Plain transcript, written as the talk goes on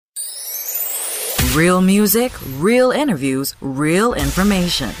Real music, real interviews, real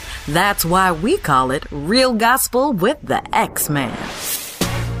information. That's why we call it Real Gospel with the X-Man.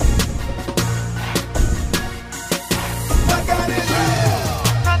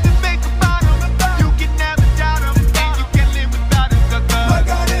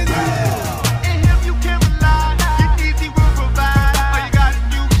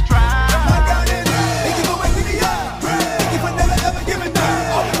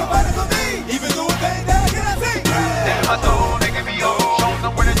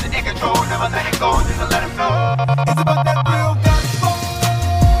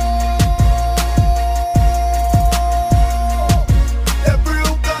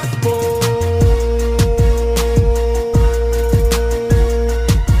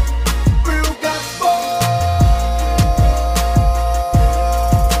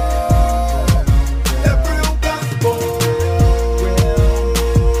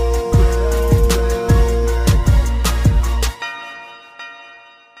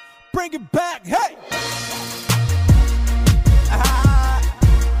 Bring it back, hey!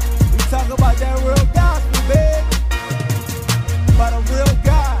 We talk about that real gospel, baby. About a real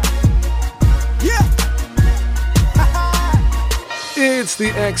God. Yeah! It's the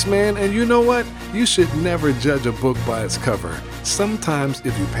X-Man, and you know what? You should never judge a book by its cover. Sometimes,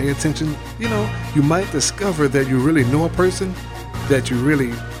 if you pay attention, you might discover that you really know a person that you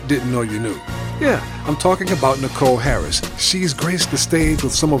really didn't know you knew. Yeah, I'm talking about Nicole Harris. She's graced the stage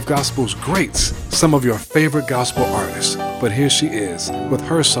with some of gospel's greats, some of your favorite gospel artists. But here she is with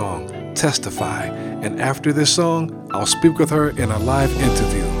her song, Testify. And after this song, I'll speak with her in a live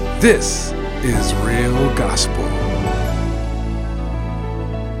interview. This is Real Gospel.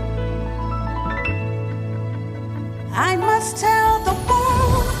 I must tell the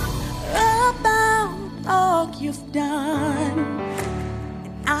world about all you've done.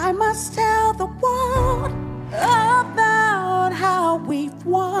 I must tell the world about how we've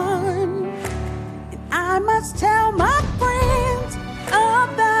won. And I must tell my friends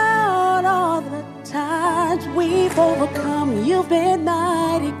about all the times we've overcome. You've been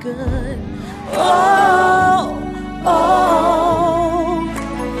mighty good. Oh, oh,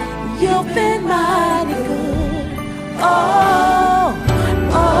 you've been mighty good. Oh,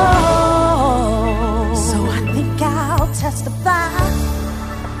 oh. So I think I'll testify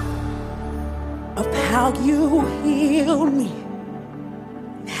of how you healed me,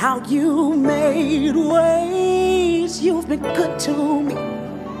 how you made ways. You've been good to me.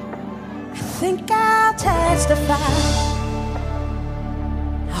 I think I'll testify.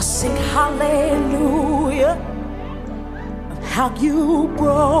 I'll sing hallelujah of how you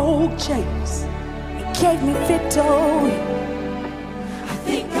broke chains and gave me victory. I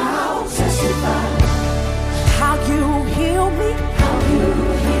think I'll testify how you healed me, how you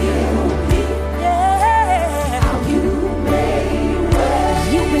healed me.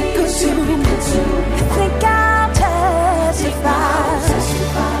 You've been good to me. I think I'll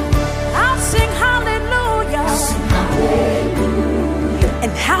testify. I'll sing hallelujah.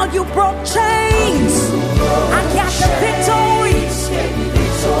 And how you broke chains. I got the victory.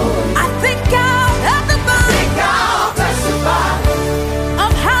 I think I'll testify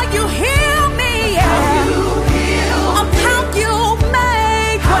of how you healed me. Of how you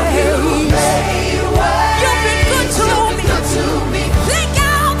made ways. You've been good to me. Think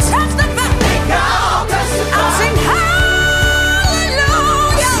I'll testify. I'll sing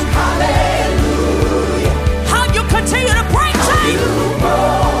hallelujah. How you continue to break chains.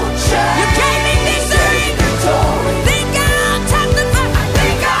 You gave me victory. Think I'll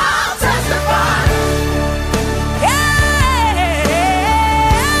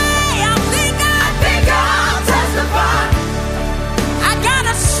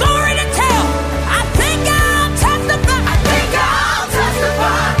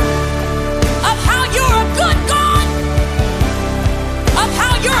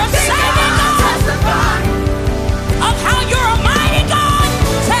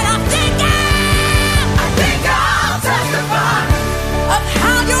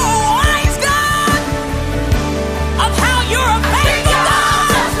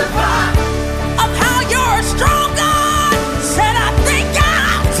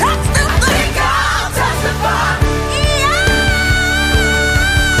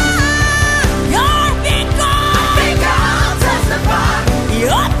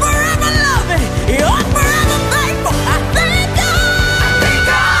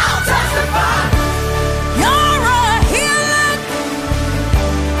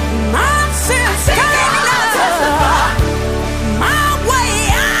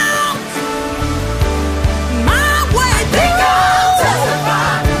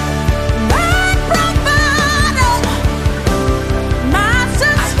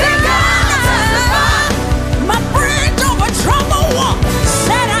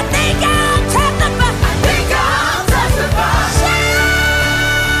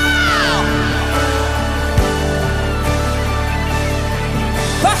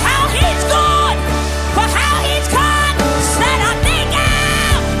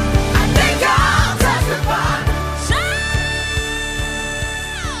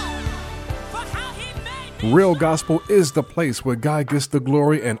Real Gospel is the place where God gets the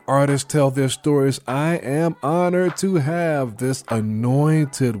glory and artists tell their stories. I am honored to have this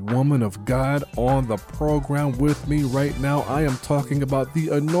anointed woman of God on the program with me right now. I am talking about the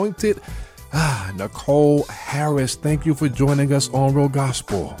anointed Nicole Harris. Thank you for joining us on Real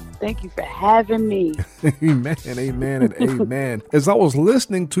Gospel. Thank you for having me. Amen, amen, and amen. As I was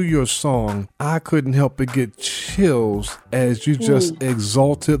listening to your song, I couldn't help but get chills as you just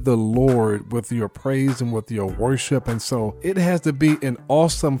exalted the Lord with your praise and with your worship. And so it has to be an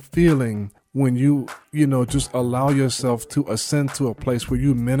awesome feeling when you just allow yourself to ascend to a place where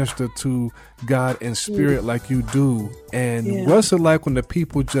you minister to God in spirit like you do. And what's it like when the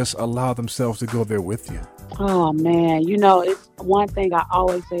people just allow themselves to go there with you? Oh man, it's one thing I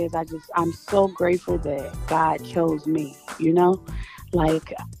always say is I'm so grateful that God chose me,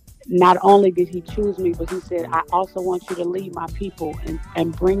 like not only did he choose me, but he said, I also want you to lead my people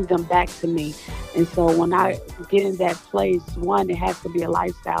and bring them back to me. And so when I get in that place, one, it has to be a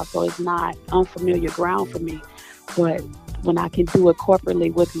lifestyle, so it's not unfamiliar ground for me. But when I can do it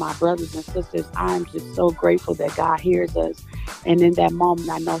corporately with my brothers and sisters, I'm just so grateful that God hears us. And in that moment,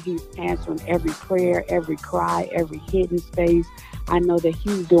 I know he's answering every prayer, every cry, every hidden space. I know that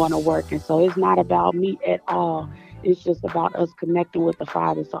he's doing a work. And so it's not about me at all. It's just about us connecting with the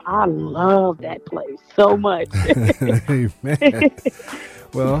Father. So I love that place so much. Amen.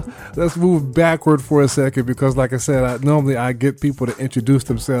 Well, let's move backward for a second because, like I said, normally I get people to introduce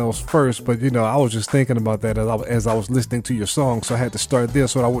themselves first, but I was just thinking about that as I was listening to your song, so I had to start there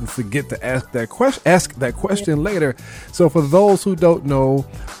so I wouldn't forget to ask that question later. So, for those who don't know,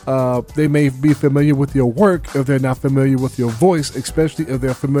 they may be familiar with your work if they're not familiar with your voice, especially if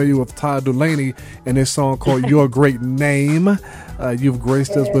they're familiar with Todd Dulaney and his song called "Your Great Name." You've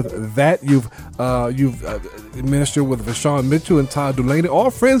graced us with that. You've ministered with Vashawn Mitchell and Todd Dulaney, all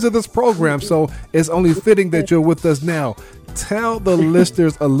friends of this program. So it's only fitting that you're with us now. Tell the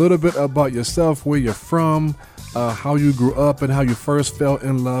listeners a little bit about yourself, where you're from, how you grew up, and how you first fell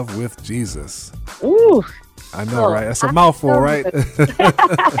in love with Jesus. Ooh. I know, right? That's a mouthful, right?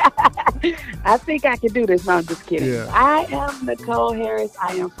 I think I can do this. No, I'm just kidding. Yeah. I am Nicole Harris.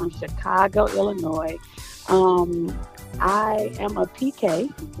 I am from Chicago, Illinois. I am a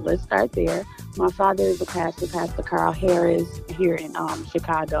PK. Let's start there. My father is a pastor, Pastor Carl Harris, here in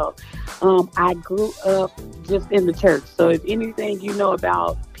Chicago. I grew up just in the church. So if anything you know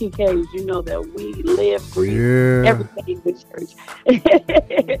about PKs, you know that we live, breathe, everything in the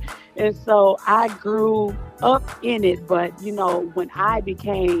church. And so I grew up in it. But, when I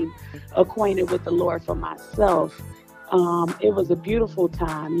became acquainted with the Lord for myself, it was a beautiful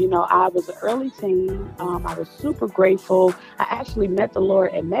time. I was an early teen. I was super grateful. I actually met the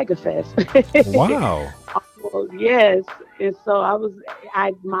Lord at MegaFest. Wow. Yes. And so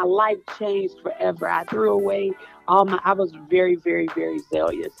my life changed forever. I threw away I was very, very, very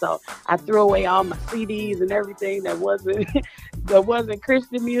zealous. So I threw away all my CDs and everything that wasn't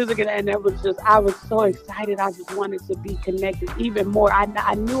Christian music. And that was I was so excited. I just wanted to be connected even more.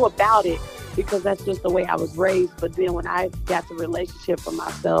 I knew about it because that's just the way I was raised. But then when I got the relationship for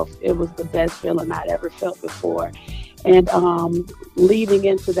myself, it was the best feeling I'd ever felt before. And leading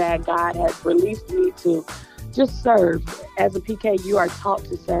into that, God has released me to just serve. As a PK, you are taught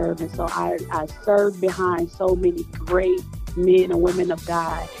to serve. And so I served behind so many great men and women of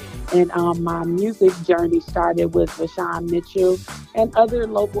God. And my music journey started with Vashawn Mitchell and other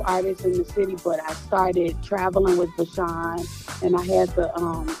local artists in the city. But I started traveling with Vashawn, and I had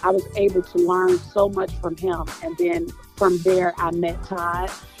I was able to learn so much from him. And then from there, I met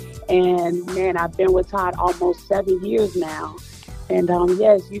Todd. And man, I've been with Todd almost 7 years now. And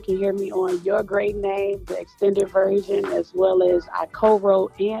yes, you can hear me on Your Great Name, the extended version, as well as I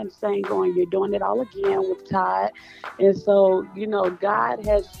co-wrote and sang on You're Doing It All Again with Todd. And so, God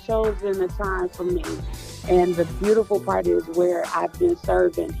has chosen a time for me. And the beautiful part is where I've been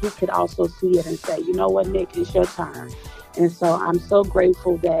serving, he could also see it and say, you know what, Nick, it's your turn. And so I'm so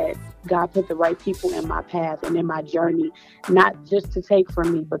grateful that God put the right people in my path and in my journey, not just to take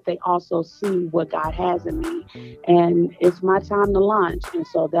from me, but they also see what God has in me. And it's my time to launch. And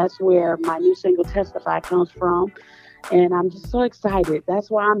so that's where my new single Testify comes from. And I'm just so excited. That's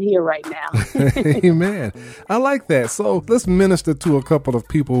why I'm here right now. Amen. I like that. So let's minister to a couple of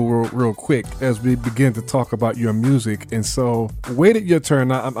people real quick as we begin to talk about your music. And so waited your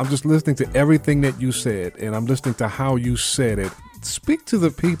turn. I'm just listening to everything that you said, and I'm listening to how you said it. Speak to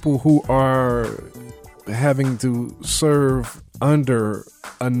the people who are having to serve under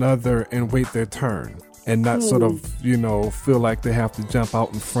another and wait their turn. and not sort of, feel like they have to jump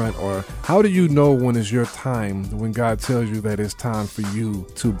out in front? Or how do you know when it's your time, when God tells you that it's time for you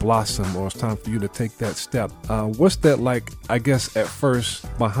to blossom or it's time for you to take that step? What's that like, I guess, at first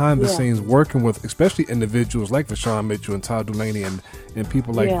behind the scenes working with, especially individuals like Vashawn Mitchell and Todd Dulaney and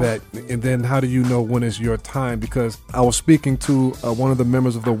people like that? And then how do you know when it's your time? Because I was speaking to one of the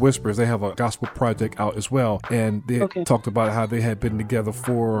members of the Whispers. They have a gospel project out as well. And they talked about how they had been together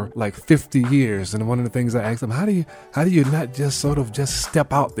for like 50 years. And one of the things I asked them, how do you not just sort of just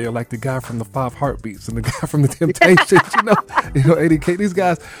step out there like the guy from the 5 Heartbeats and the guy from the Temptations, ADK, these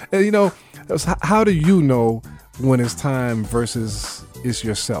guys, and how do you know when it's time versus it's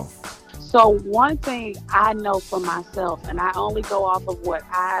yourself? So one thing I know for myself, and I only go off of what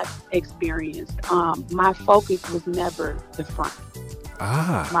I've experienced, my focus was never the front.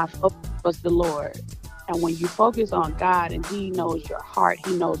 My focus was the Lord. And when you focus on God and He knows your heart,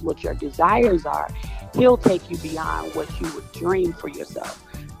 He knows what your desires are, He'll take you beyond what you would dream for yourself.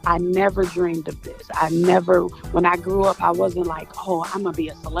 I never dreamed of this. When I grew up, I wasn't like, oh, I'm going to be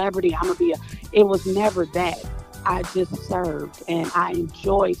a celebrity. It was never that. I just served, and I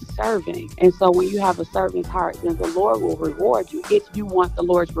enjoy serving. And so when you have a servant's heart, then the Lord will reward you if you want the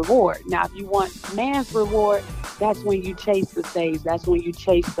Lord's reward. Now, if you want man's reward, that's when you chase the stage. That's when you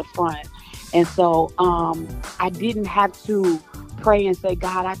chase the front. And so I didn't have to pray and say,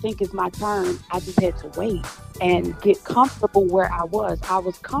 God, I think it's my turn. I just had to wait and get comfortable where I was. I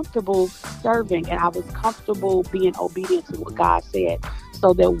was comfortable serving, and I was comfortable being obedient to what God said,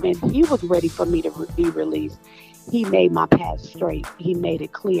 so that when He was ready for me to be released, He made my path straight. He made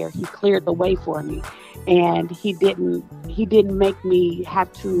it clear. He cleared the way for me. And He didn't make me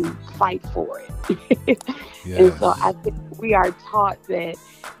have to fight for it. And so I think we are taught that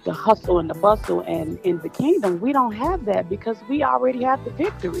the hustle and the bustle, and in the kingdom, we don't have that because we already have the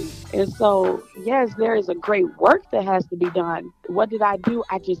victory. And so, yes, there is a great work that has to be done. What did I do?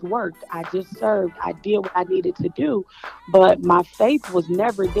 I just worked. I just served. I did what I needed to do. But my faith was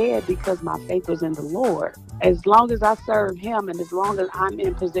never dead because my faith was in the Lord. As long as I serve Him, and as long as I'm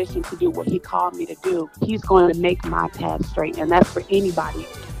in position to do what He called me to do, He's going to make my path straight. And that's for anybody.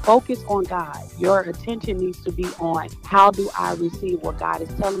 Focus on God. Your attention needs to be on, how do I receive what God is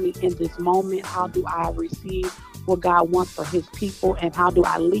telling me in this moment? How do I receive what God wants for His people? And how do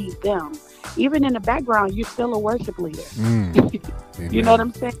I lead them? Even in the background, you're still a worship leader. You know what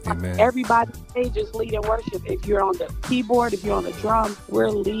I'm saying? Amen. Everybody stage is leading worship. If you're on the keyboard, if you're on the drum, we're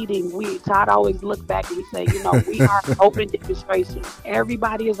leading. Todd always look back and he say, we are an open demonstration.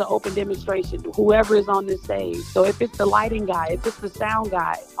 Everybody is an open demonstration. Whoever is on this stage. So if it's the lighting guy, if it's the sound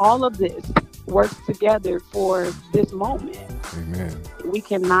guy, all of this works together for this moment. Amen. We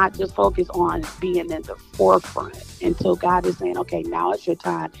cannot just focus on being in the forefront until God is saying, okay, now it's your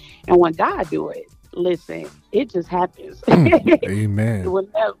time. And when God do it, listen, it just happens. Amen.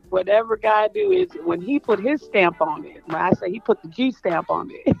 Whatever God do is when He put His stamp on it. When I say He put the G stamp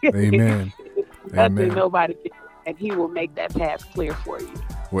on it. Amen. Nothing nobody can, and He will make that path clear for you.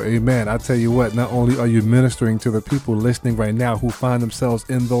 Well, amen. I tell you what, not only are you ministering to the people listening right now who find themselves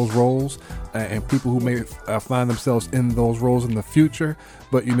in those roles and people who may find themselves in those roles in the future,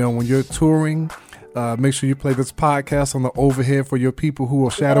 but when you're touring, make sure you play this podcast on the overhead for your people who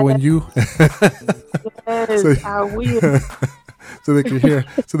are shadowing you. Yes, I will. so they can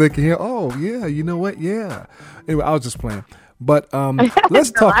hear, oh yeah, you know what? Yeah. Anyway, I was just playing. But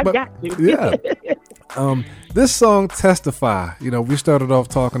let's talk about this song, Testify. We started off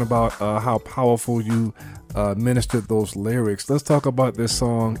talking about how powerful you ministered those lyrics. Let's talk about this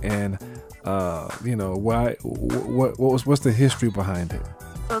song and why. What's the history behind it?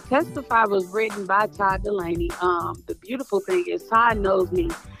 So Testify was written by Todd Dulaney. The beautiful thing is Todd knows me,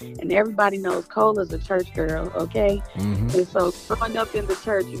 and everybody knows Cole is a church girl, okay? Mm-hmm. And so growing up in the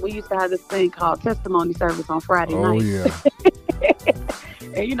church, we used to have this thing called testimony service on Friday night. Oh, yeah.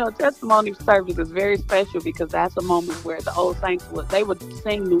 And testimony service is very special because that's a moment where the old saints they would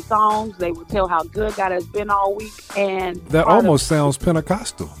sing new songs. They would tell how good God has been all week. And that almost sounds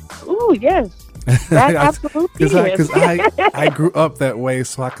Pentecostal. Ooh, yes. That absolutely is. Because I grew up that way,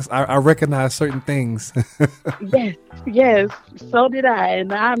 so I recognize certain things. Yes, so did I.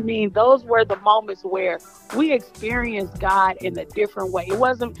 And I mean, those were the moments where we experienced God in a different way. It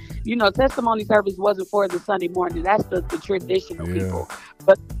wasn't, testimony service wasn't for the Sunday morning. That's the traditional people.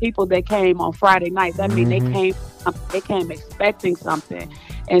 But people that came on Friday nights, I mean, they came expecting something.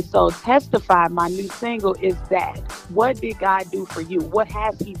 And so Testify, my new single, is that. What did God do for you? What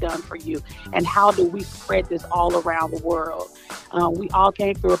has He done for you? And how do we spread this all around the world? We all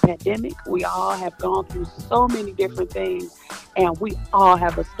came through a pandemic. We all have gone through so many different things. And we all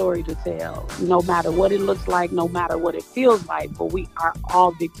have a story to tell, no matter what it looks like, no matter what it feels like, but we are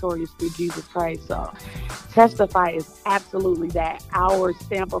all victorious through Jesus Christ. So Testify is absolutely that, our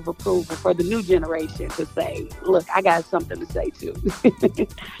stamp of approval for the new generation to say, look, I got something to say too.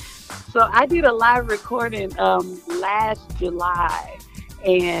 So I did a live recording last July,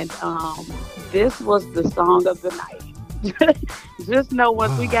 and this was the song of the night. Just know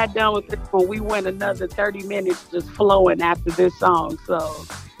once we got done with this one, we went another 30 minutes just flowing after this song. So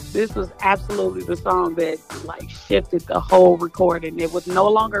this was absolutely the song that like shifted the whole recording. It was no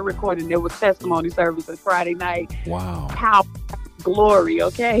longer recording. There was testimony service on Friday night. Wow. Power, glory,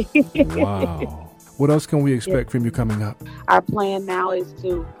 okay? Wow. What else can we expect from you coming up? Our plan now is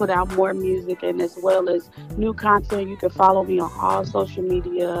to put out more music and as well as new content. You can follow me on all social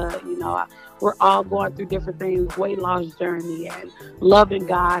media. You know, we're all going through different things, weight loss journey and loving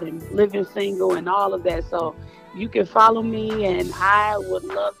God and living single and all of that. So you can follow me, and I would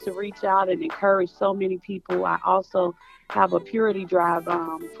love to reach out and encourage so many people. I also have a purity drive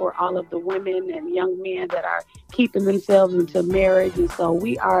for all of the women and young men that are keeping themselves into marriage. And so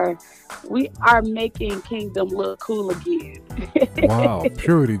we are making Kingdom look cool again. Wow.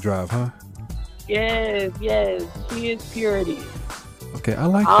 Purity drive, huh? Yes. She is purity. Okay, I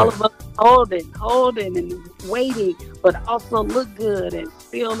like all that. All of us holding and waiting, but also look good and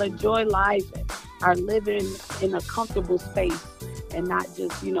still enjoy life and are living in a comfortable space and not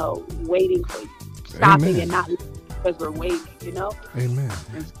just, waiting for stopping. Amen. And not because we're waiting, Amen.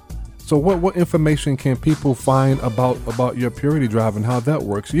 So what information can people find about your purity drive and how that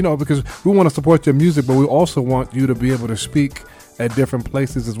works? Because we want to support your music, but we also want you to be able to speak at different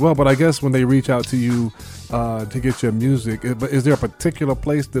places as well. But I guess when they reach out to you to get your music, but is there a particular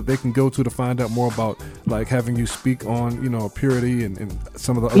place that they can go to find out more about, like having you speak on, purity and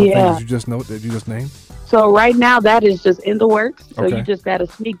some of the other things you just named? So right now that is just in the works. So you just got a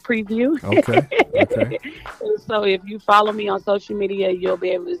sneak preview. Okay. So if you follow me on social media, you'll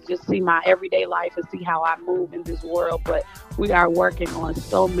be able to just see my everyday life and see how I move in this world. But we are working on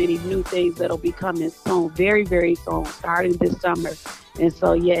so many new things that'll be coming soon, very, very soon, starting this summer. And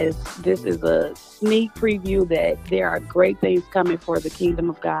so, yes, this is a sneak preview that there are great things coming for the kingdom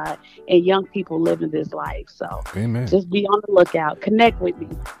of God and young people living this life. So Amen. Just be on the lookout. Connect with me.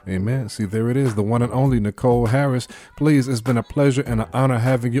 Amen. See, there it is, the one and only Nicole Harris. Please, it's been a pleasure and an honor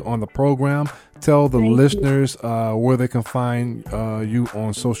having you on the program. Tell the listeners where they can find you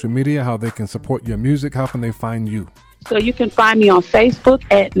on social media, how they can support your music. How can they find you? So you can find me on Facebook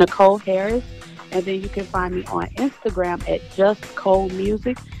at Nicole Harris. And then you can find me on Instagram at Just Cole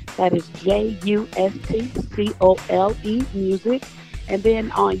Music. That is JUSTCOLE Music. And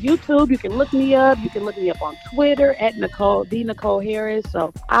then on YouTube, you can look me up. You can look me up on Twitter at Nicole Harris.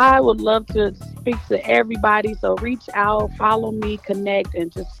 So I would love to speak to everybody. So reach out, follow me, connect,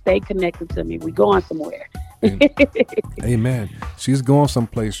 and just stay connected to me. We're going somewhere. Amen. She's going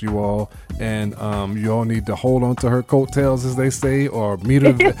someplace, you all, and you all need to hold on to her coattails, as they say, or meet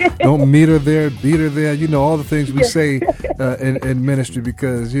her. Don't meet her there, beat her there. All the things we say in ministry,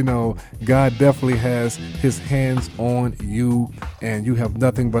 because God definitely has His hands on you, and you have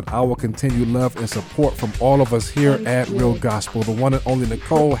nothing but our continued love and support from all of us here at Real Gospel. The one and only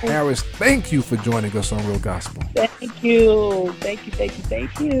Nicole Harris. Thank you for joining us on Real Gospel. Thank you.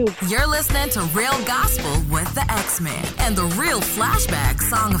 You're listening to Real Gospel with the X-Men, and the real flashback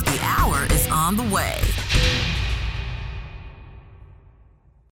song of the hour is on the way.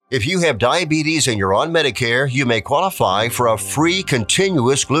 If you have diabetes and you're on Medicare, you may qualify for a free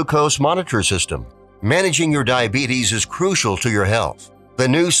continuous glucose monitor system. Managing your diabetes is crucial to your health. The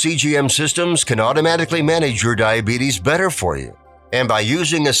new CGM systems can automatically manage your diabetes better for you. And by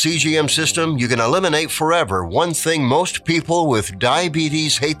using a CGM system, you can eliminate forever one thing most people with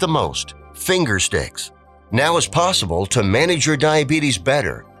diabetes hate the most: finger sticks. Now it's possible to manage your diabetes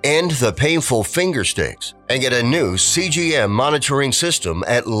better, end the painful finger sticks, and get a new CGM monitoring system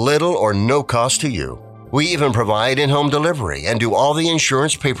at little or no cost to you. We even provide in-home delivery and do all the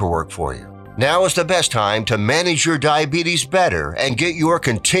insurance paperwork for you. Now is the best time to manage your diabetes better and get your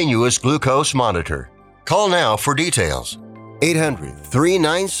continuous glucose monitor. Call now for details.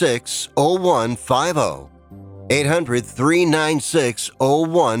 800-396-0150.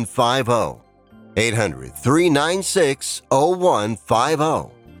 800-396-0150.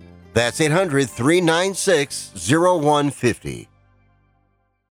 800-396-0150. That's 800-396-0150.